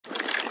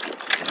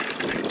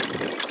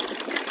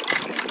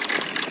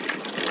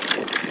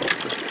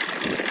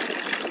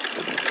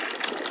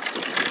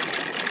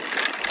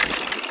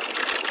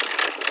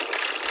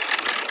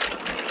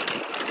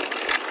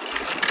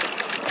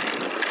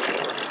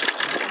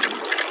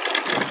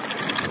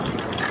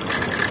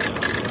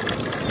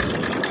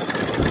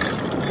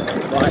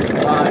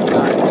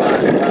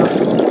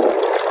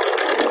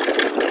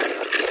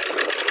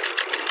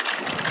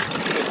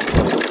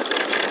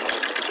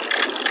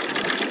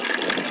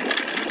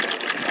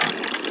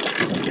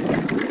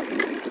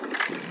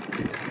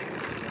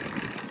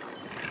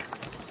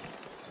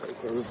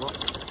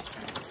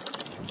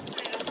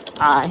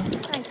Aye.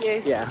 Thank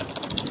you. Yeah.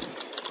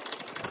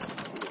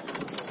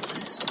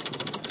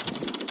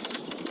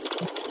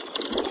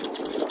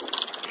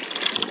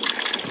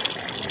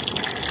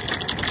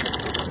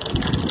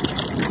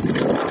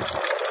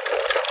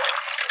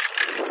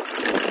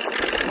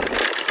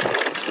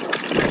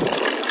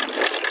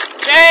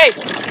 Chase!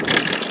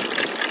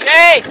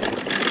 Chase!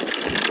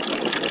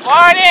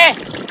 Morning!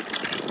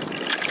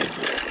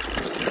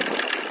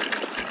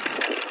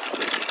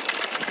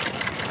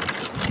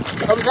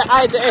 Come to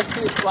I to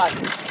ST squad.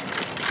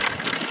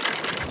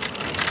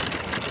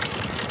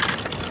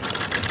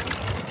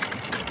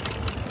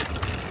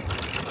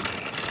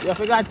 You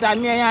forgot to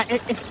me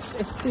and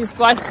ST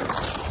squad?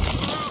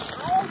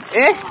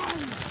 Eh?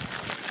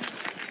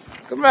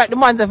 Come right, the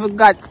ones I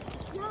forgot.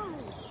 No,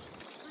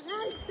 but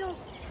I don't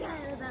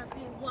care about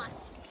being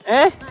watched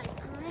Eh? by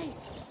police.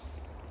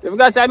 You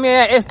forgot to me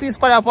and ST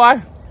squad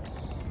apart?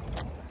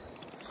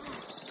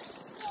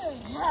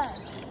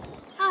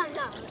 I'm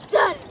not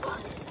done,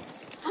 boss.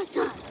 I'm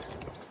done.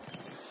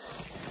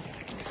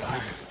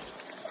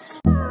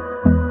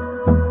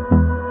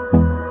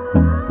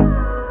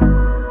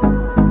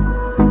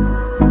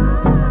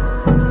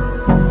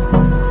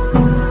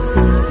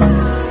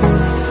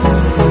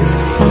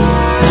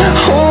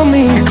 Hold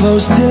me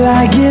close till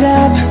I get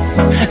up.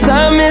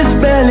 Time is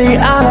barely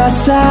on our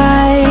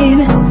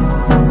side.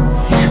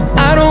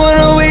 I don't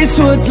wanna waste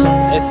what's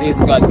left. ST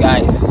squad,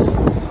 guys.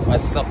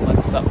 What's up?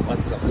 What's up?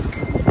 What's up?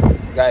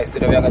 Guys,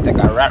 today we are gonna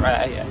take a ride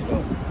right here.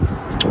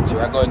 So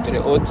we are going to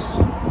the woods.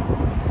 We're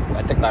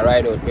gonna take a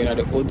ride out, going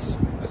to the woods.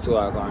 That's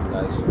where we're going,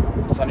 guys.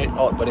 The sun is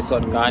out, but the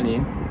sun gone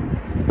in.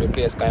 The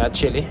place kind of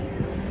chilly.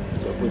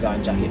 So we put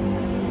on jacket.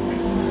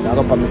 We're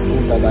going to my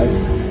scooter,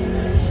 guys.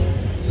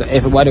 So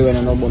everybody when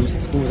I know about my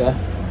scooter,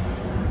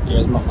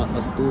 here's my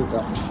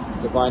scooter.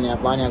 So if I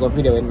go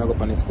video when I go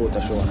on the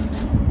scooter show.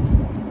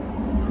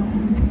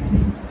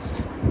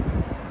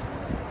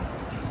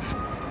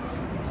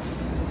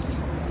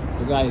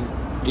 So guys,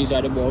 these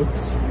are the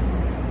boats.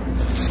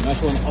 I'm not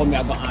sure how me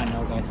I got on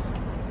now, guys.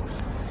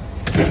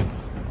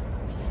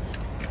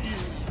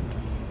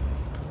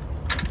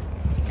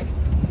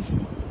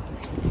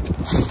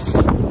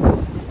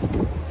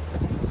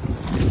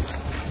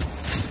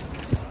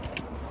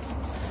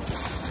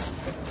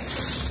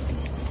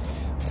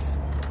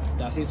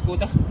 That's his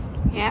scooter?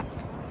 Yeah.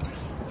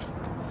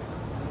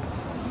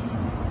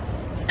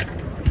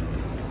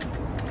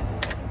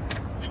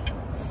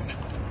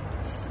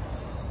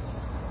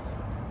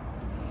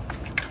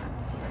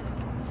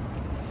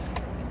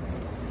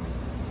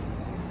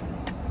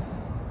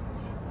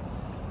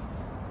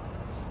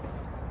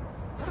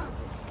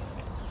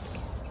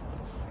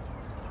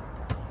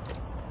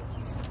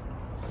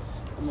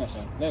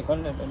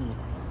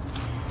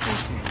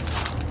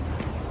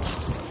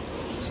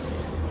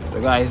 So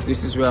guys,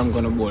 this is where I'm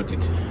gonna bolt it.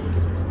 I'm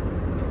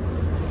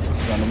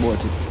gonna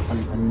bolt it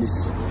on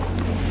this.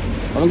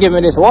 Come give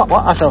me this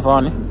washer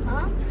for me.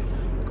 Huh?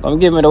 Come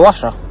give me the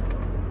washer.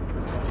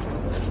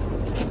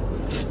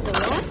 The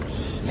what?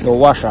 The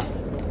washer.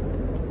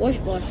 Wash.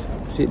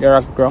 See the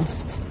rock ground?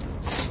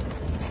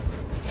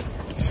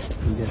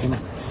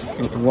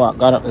 What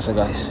got up this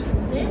guys?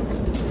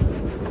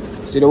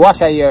 See the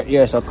washer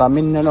here, so come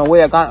in, you know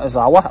where you can,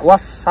 so wash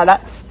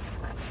that.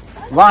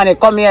 Vani,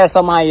 come here,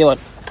 some of you.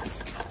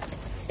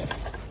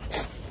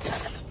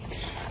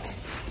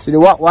 See the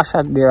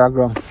washer there,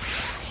 ground.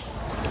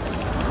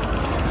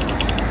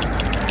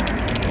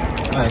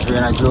 Guys, we're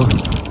gonna go.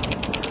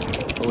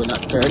 But we're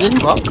not turning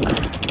back.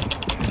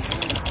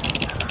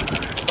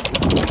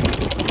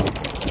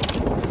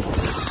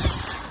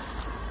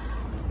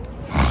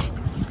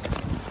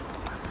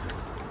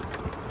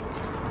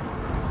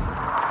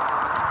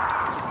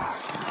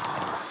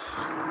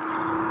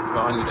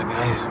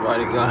 Guys,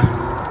 bodyguard.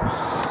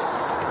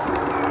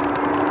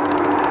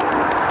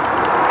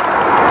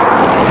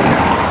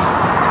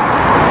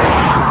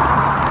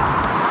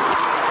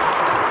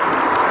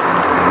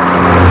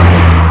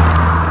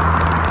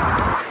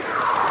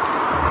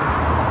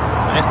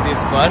 SD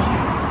squad.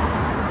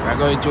 We're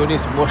going through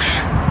this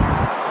bush.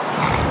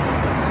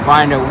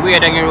 Find a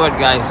weird hanging road,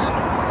 guys.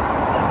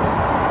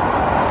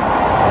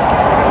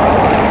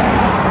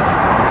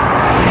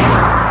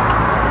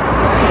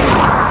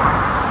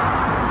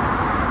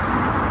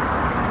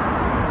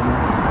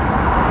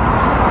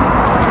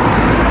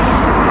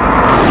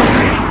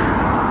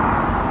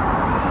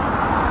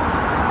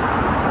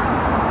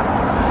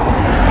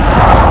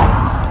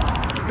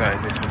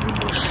 Guys, this is the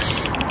bush.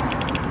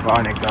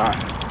 Varnica.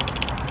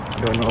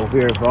 I don't know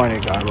where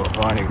Varnica, but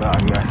Varnica,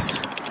 guys.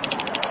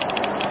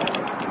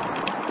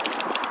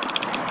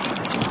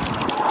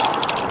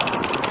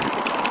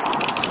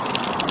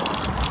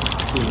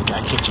 See if we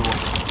can catch you up.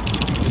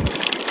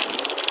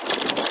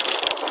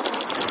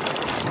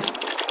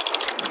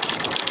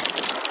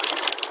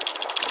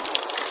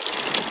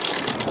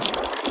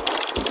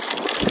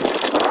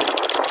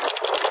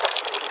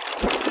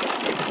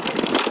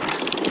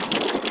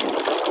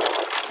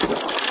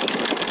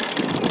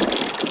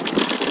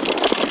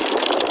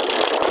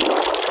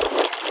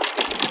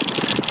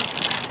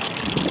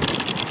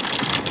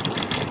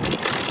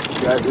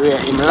 Because we're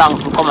in long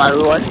to come and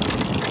road.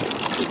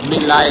 It's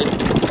been like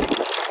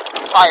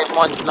 5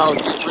 months now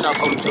since we not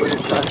come to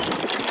this place.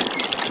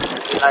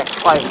 It's been like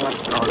 5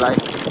 months now, like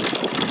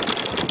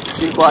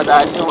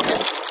 3/4 new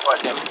STs for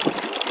them.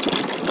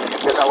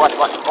 Because of what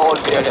all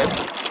there them.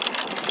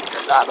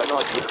 Because I don't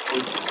know till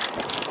foods.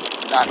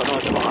 I don't know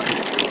some of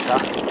this thing.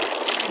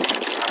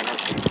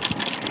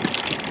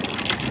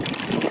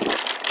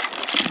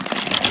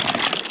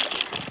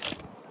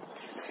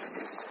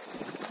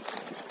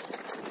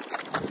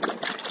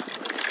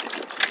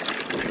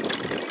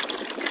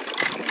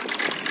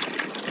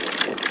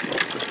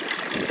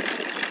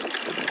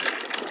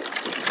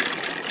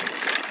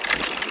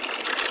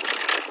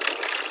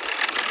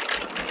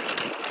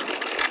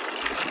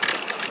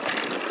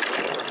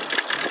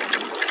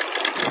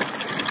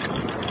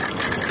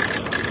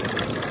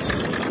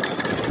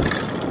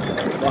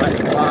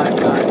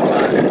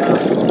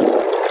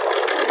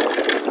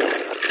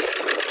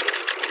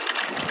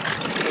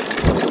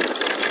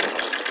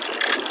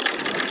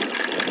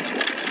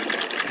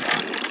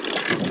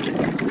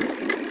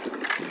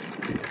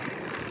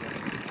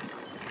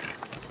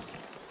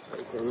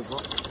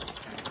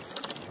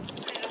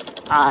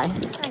 Aye.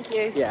 Thank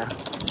you. Yeah.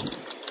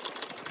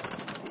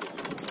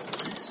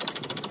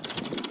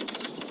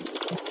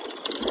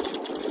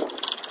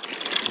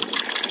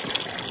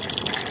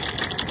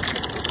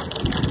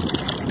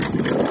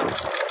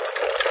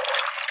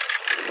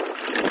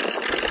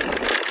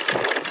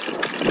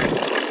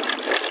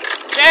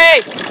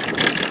 Chase!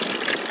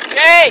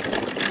 Chase!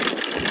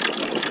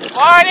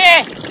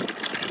 Morning!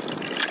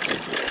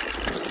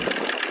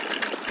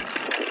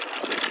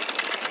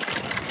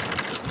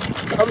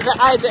 Come to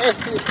eye the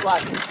ST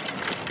squad.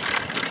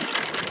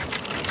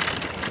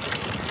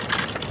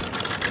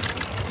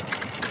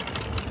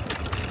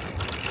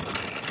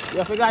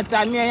 You forgot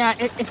to me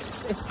and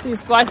ST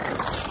squad?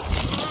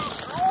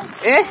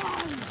 Eh?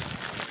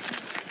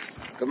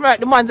 Come right,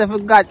 the ones I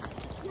forgot.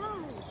 No,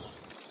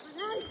 but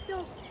I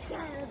don't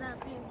care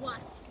about being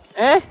watched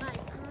Eh? by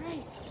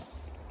police.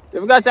 You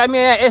forgot to me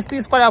and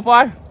ST squad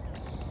apart?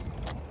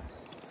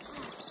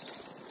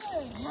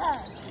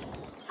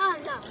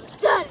 I'm not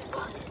done,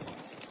 boy.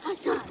 I'm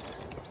done.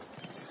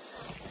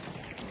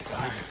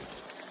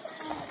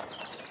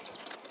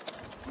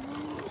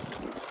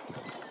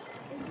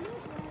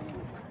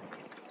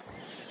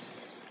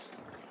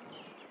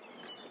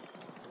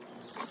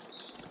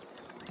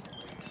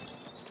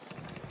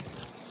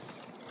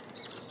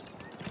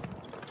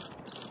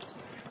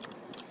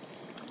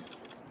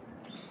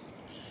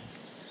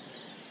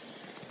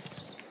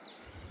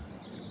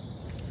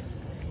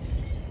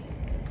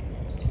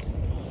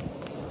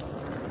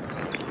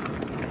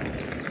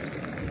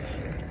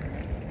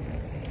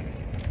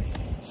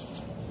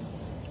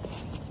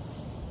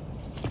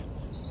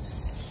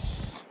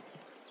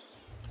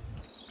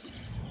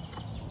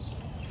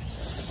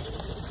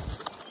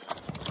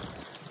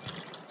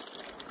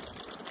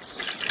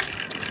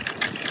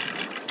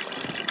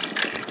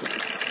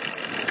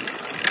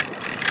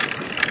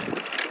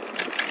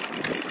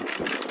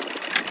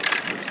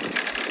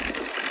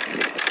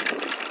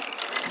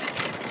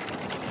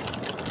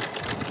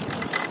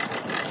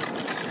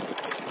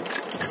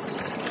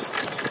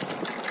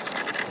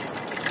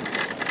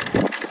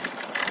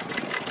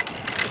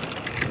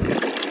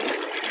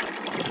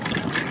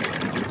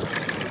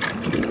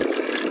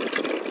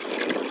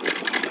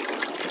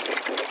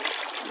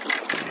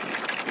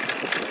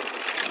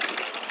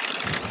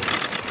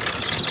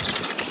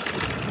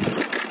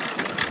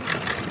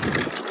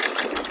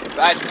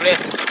 That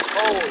place is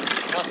cold.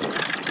 Trust me.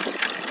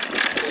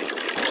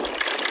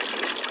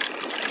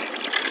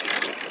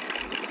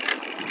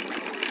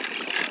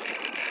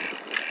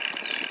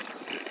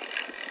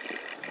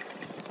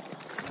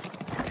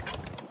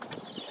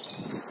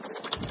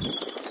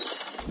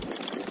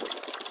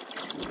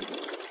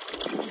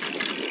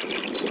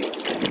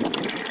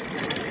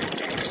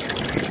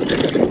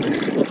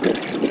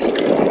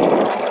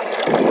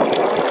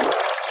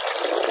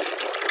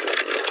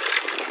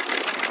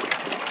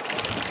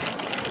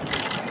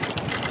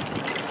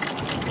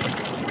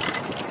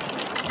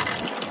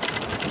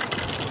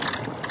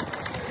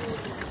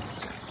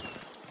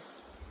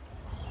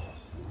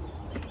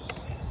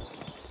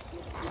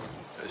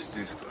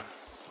 This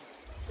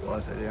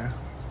water there.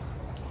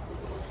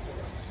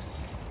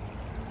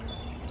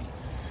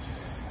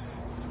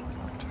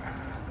 Water.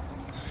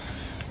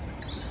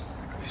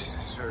 This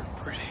is very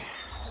pretty.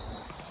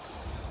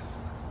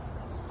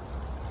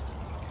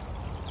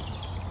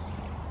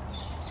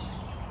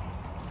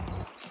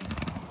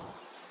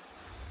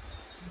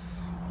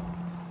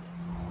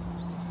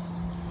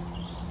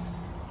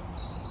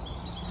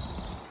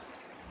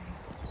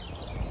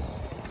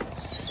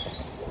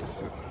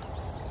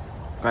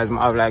 Guys,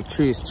 I have like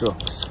 3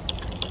 strokes.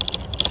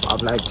 I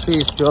have like 3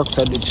 strokes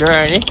on the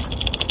journey.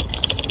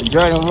 The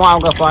journey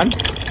won't go on.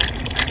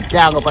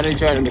 Can't go on the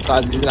journey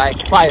because it's like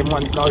 5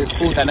 months now. It's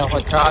food and a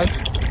hot charge.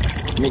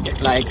 Me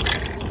get like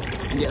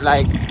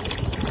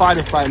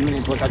 45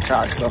 minutes worth of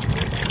charge. So,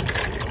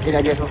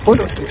 I get a food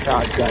of the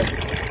charge, guys.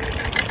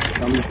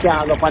 we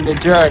can't go on the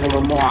journey we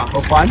more go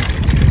on.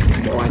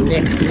 The one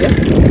next year, I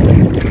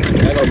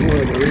go go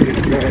the real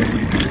journey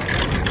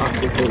of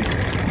the coast.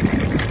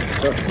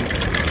 Trust me.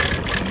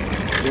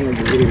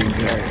 The real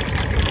journey.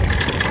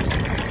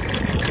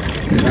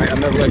 Right, I'm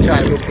never gonna try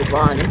to look for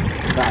Barney.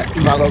 But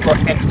if I go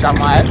extra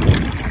mile,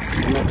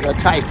 I'm not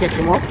gonna try to catch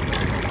him up. I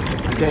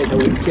tell you so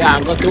we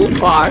can't go too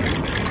far.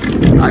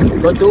 And if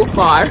we go too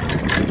far,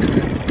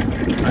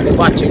 and the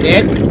battery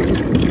dead, you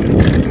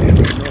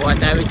know what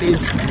time it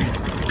is?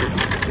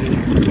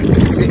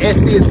 It's the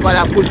SD spot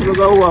that push me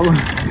go home.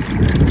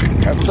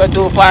 If we go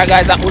too far,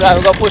 guys, that would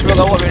have to push me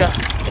go home. That's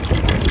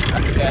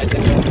the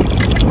idea.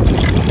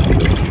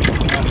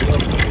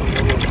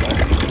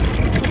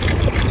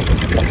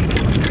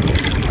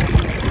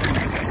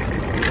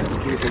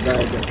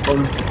 Guys, just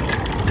come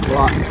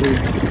walk through.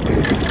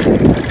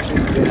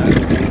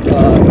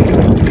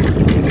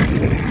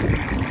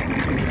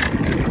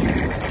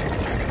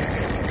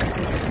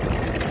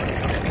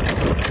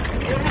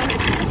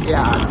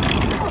 Yeah.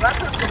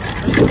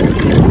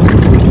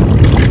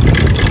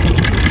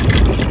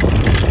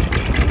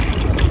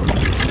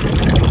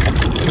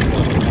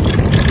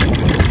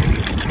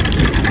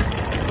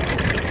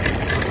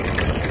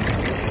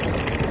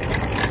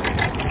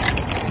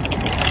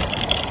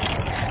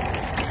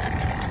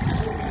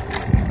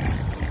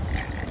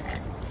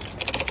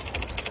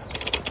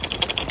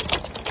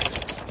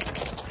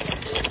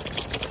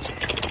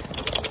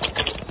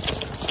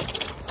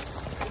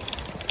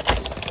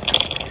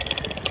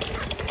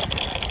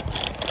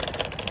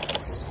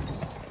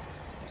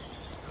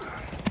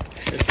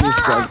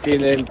 See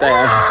the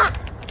entire.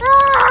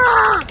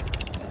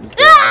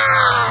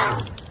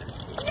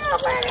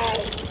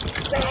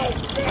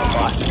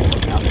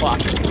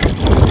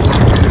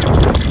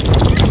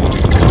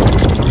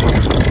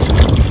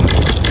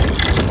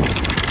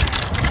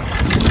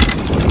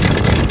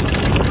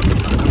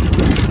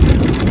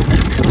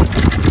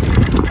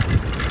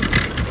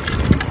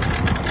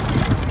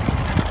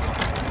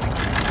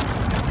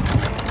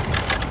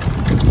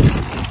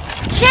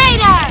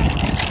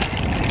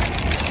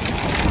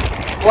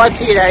 What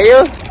cheater are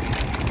you?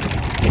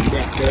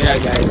 Yes, there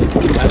guys.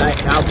 I like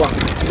our back,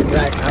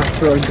 like our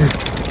front.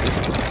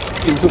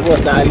 You're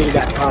supposed to leave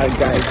that hard,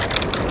 guys.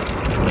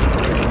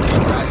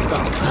 So I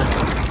stop.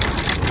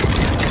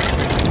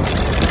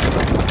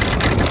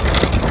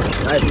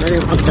 Guys, many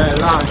actually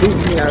long hit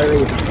me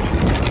already.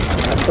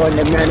 I saw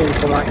the man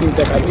come and he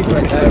take a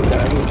different direction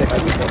and he take a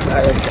different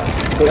direction.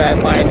 So I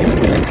find him.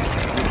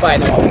 Find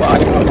him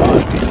about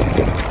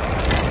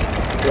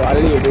So I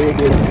leave the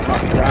radio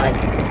back right.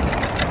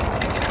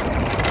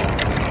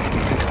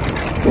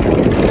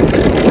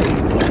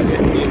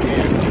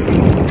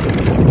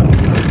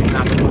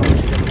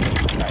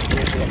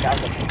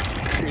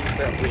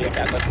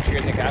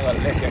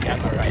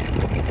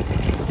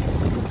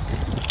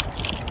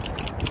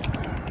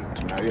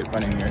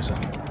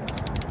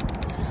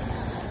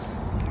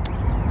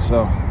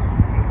 So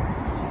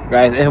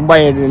guys,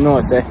 everybody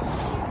knows say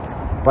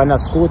on a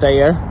scooter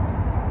here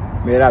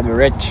we have the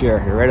red chair,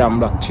 the red and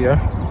black chair.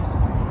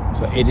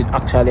 So it did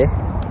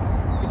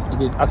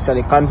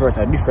actually convert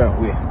a different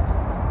way.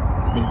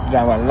 We did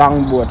have a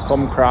long boat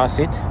come across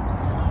it,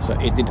 so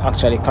it did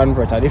actually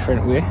convert a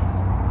different way.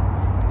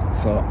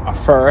 So at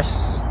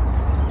first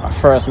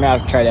me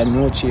have tried a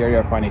new chair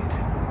here upon it.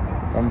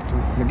 From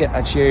get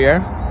a chair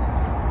here,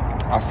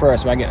 at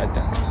first I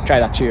try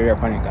that chair here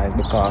upon it, guys,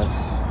 because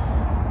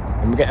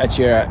when we get a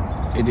chair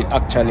it did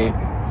actually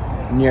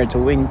near to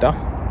winter,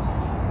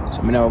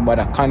 so I never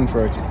bother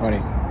convert it on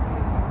it.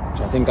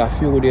 So I think a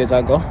few days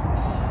ago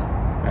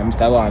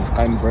Mr. Vance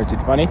converted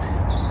on it.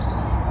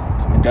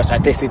 So I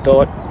test it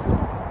out,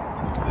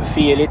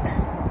 feel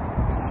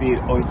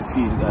how it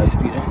feels, guys.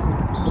 See it?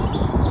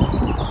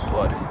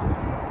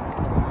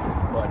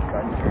 Bad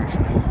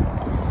conversion.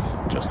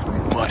 Just me,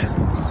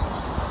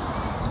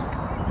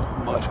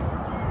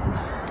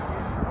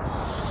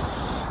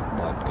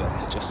 bad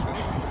guys, just me.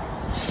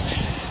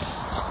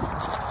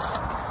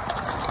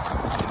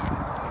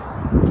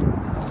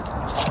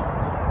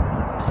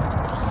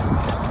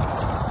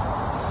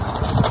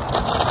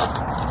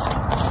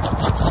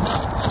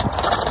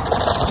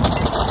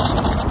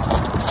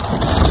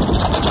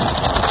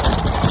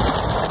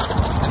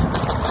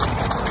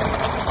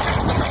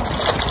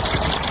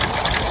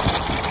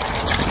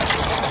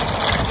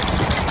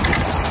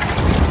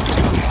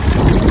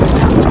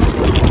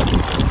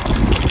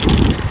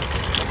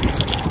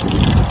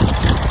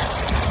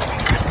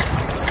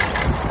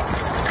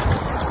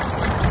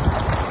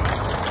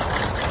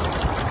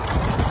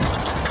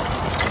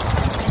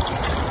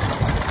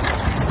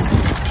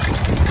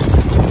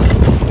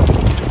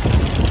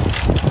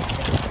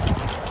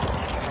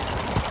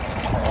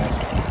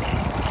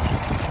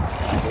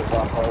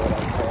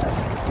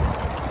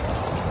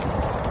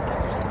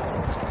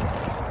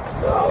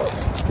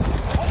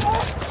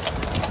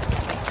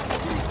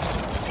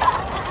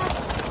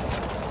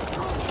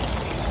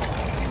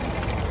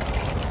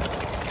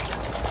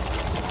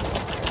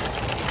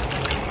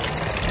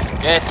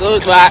 Yes,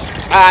 who's back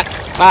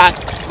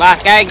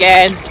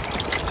again.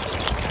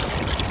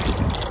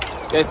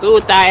 Guess who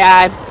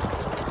tired?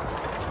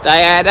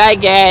 Tired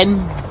again.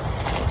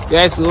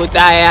 Guess who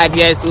tired?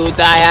 Guess who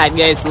tired?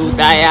 Guess who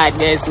tired?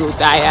 Guess who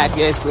tired?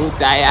 Guess who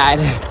tired?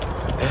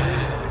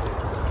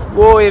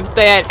 Boy, I'm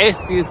tired.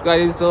 ST squad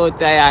is so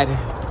tired.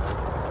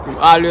 He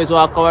always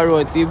walk over the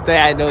road. Team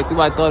tired now. Team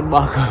a turn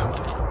back.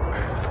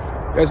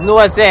 There's no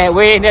one say,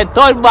 wait, they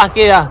turn back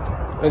here.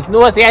 There's no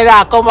one say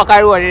that come back on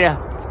the road here.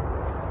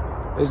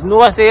 There's no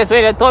one say this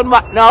way they turn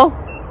back now.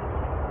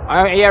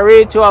 And you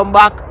reach one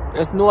back.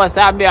 There's no one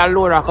say I'm there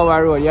alone and come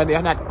on the road.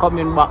 You're not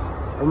coming back.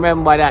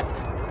 Remember that.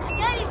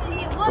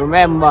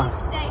 Remember.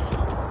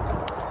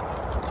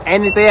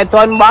 Anything you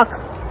turn back,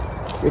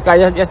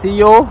 because you see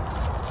you're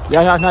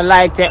not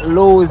like that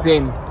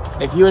losing.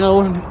 If you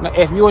know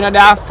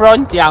that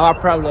front, you have a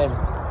problem.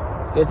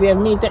 You see if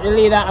me take the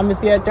leader and me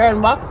see you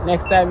turn back,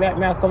 next time me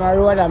come on the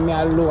road and me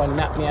alone,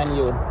 not me and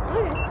you.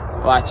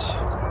 Watch.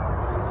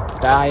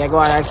 You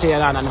go and say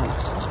that no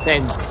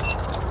sense.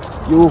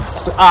 You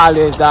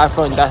always that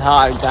front that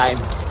all the time.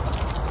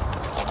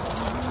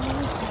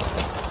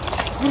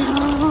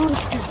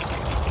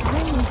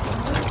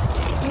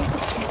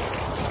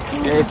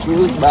 Yes,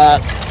 use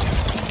back.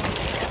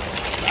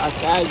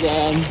 Back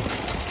again.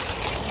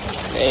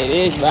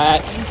 Ladies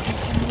back.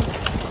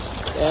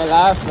 Tell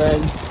our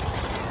friend.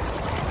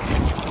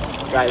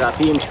 Guys, a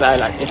team style.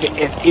 Like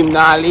if him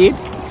not lead,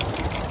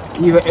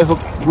 even if a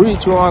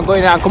reach one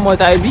going and come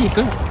out of the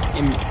vehicle,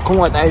 him come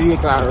out of the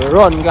vehicle and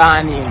run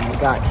gone in.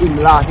 Because him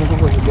last him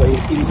supposed to go,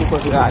 him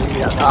supposed to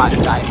lead at all the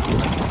time.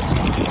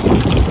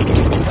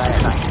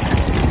 Style like.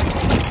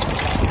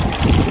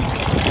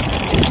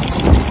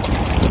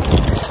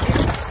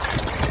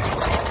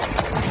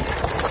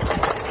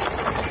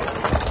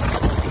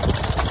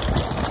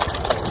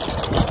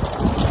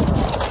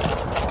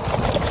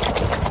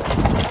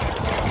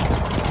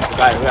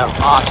 Guys, we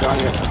have arch on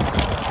here.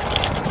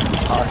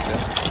 Arch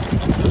there.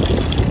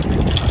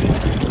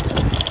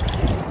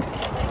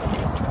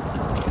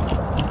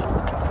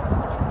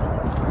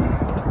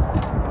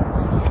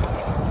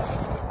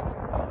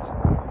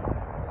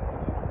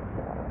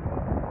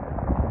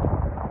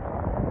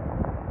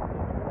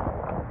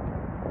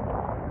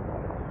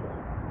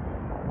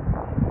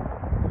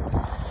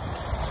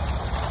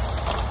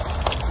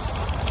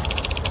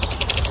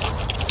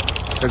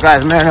 So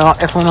guys, man,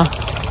 if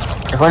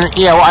you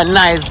hear what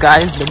nice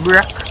guys, the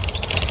brake,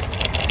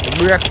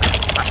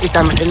 it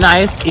make the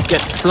nice, it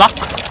gets slack.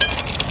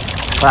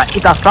 So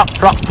it a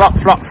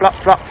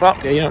flop.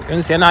 Yeah,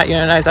 you see that,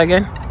 nice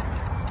again.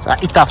 So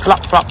it a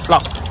flop.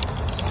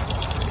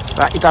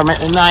 So it a make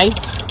the nice.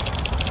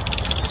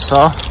 So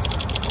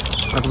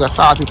I'm gonna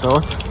sort it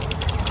out.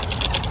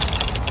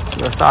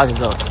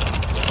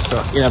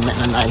 So it a make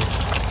the nice.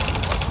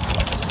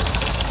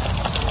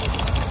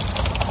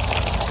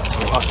 So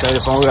after the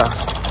phone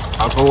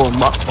I'll go home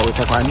back, but we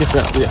take a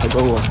different way to go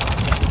home.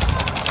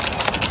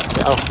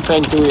 There are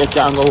plenty ways you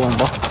can go home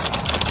back.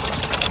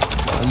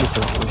 A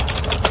different way.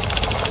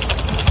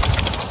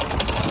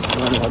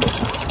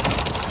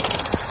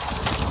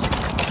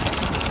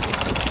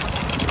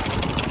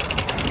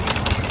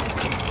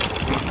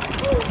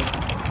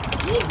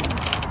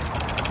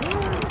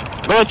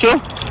 Go through.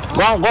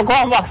 Go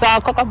on back, so I'll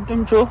cook up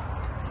them through.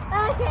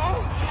 Okay.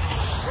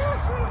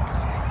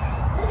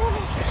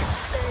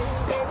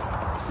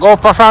 Go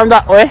perform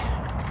that way.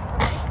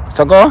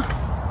 So go.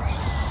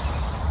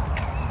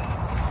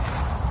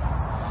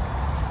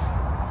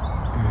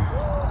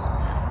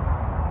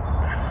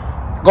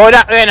 Go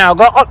that way now.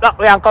 Go up that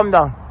way and come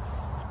down.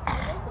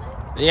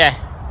 Yeah.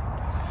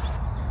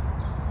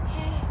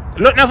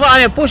 Look now for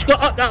any push. Go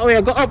up that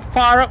way. Go up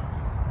far up.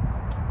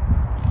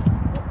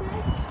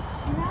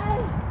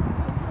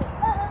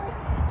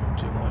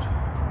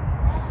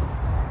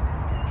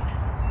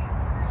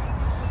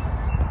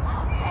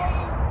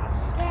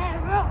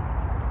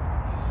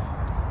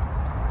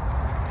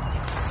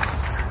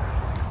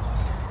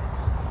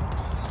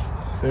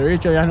 So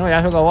Rachel, you know you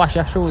have to go wash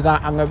your shoes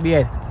and hang your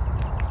beard.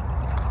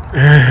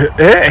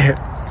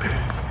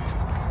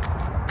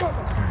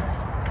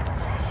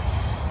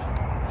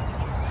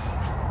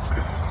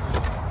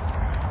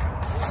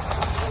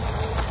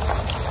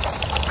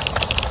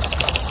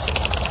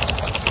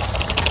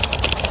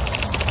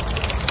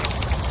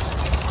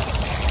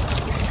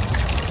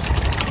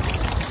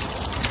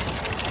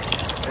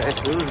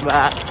 Let's lose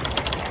back.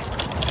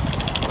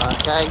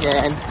 Back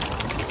again.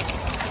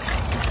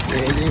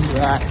 Really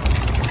back.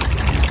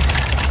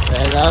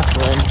 Hello,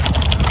 friend.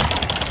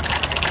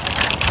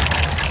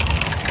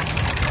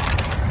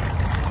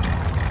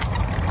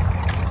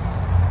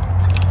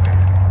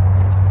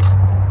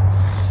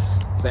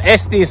 So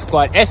ST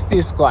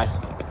squad.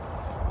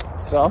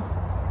 So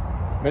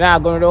we're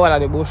not gonna do all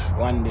of the bush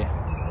one day.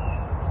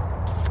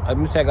 Let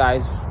me say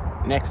guys,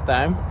 next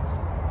time.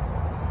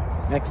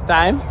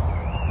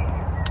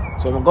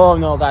 So I'm go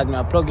home now guys,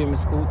 I'm plug in my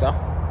scooter,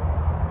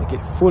 make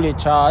it fully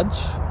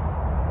charged.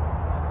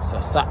 So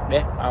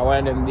Saturday or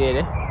one of them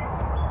days,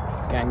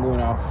 can go on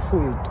a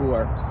full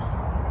tour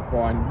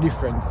on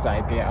different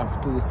side. You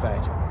have two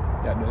sides.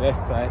 You have the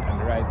left side and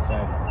the right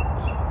side.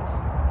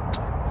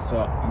 So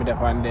I'm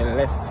up on the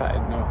left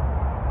side now.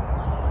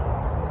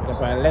 I'm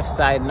up on the left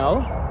side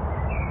now.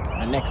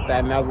 And next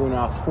time I'm going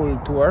on a full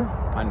tour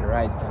on the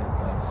right side,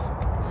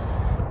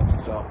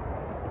 guys. So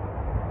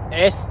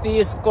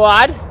ST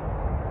squad,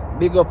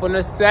 big up on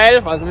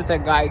yourself. As I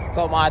said, guys,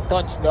 some are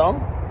touchdown.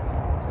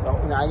 So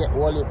when I get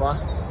all of a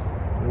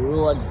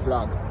road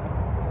flag.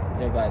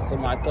 Yeah, guys,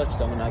 some are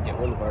touchdown when I get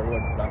all of a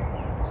road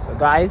flag. So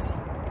guys,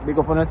 big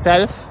up on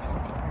yourself.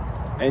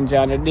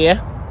 Enjoy the day.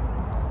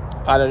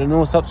 All of the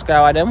new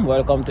subscribers, them,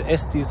 welcome to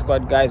ST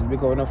squad, guys. Big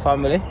up on the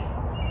family.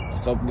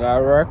 Sub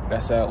work,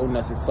 that's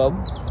a Sub.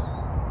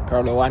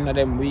 Probably one of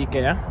them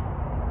weekend,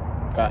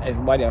 yeah? Because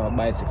everybody have a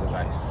bicycle,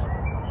 guys.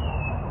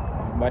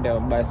 Everybody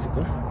have a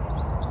bicycle.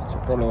 So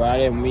probably one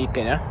of them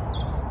weekend,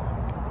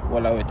 yeah?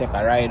 Well, I will take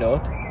a ride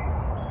out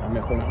and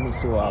make me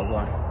see what I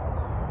want.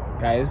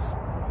 Guys,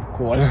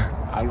 cool.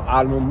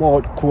 All my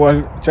mouth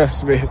cool,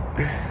 trust me.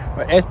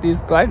 But ST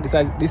squad,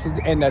 this is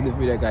the end of the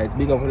video, guys.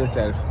 Big up on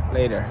yourself.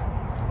 Later.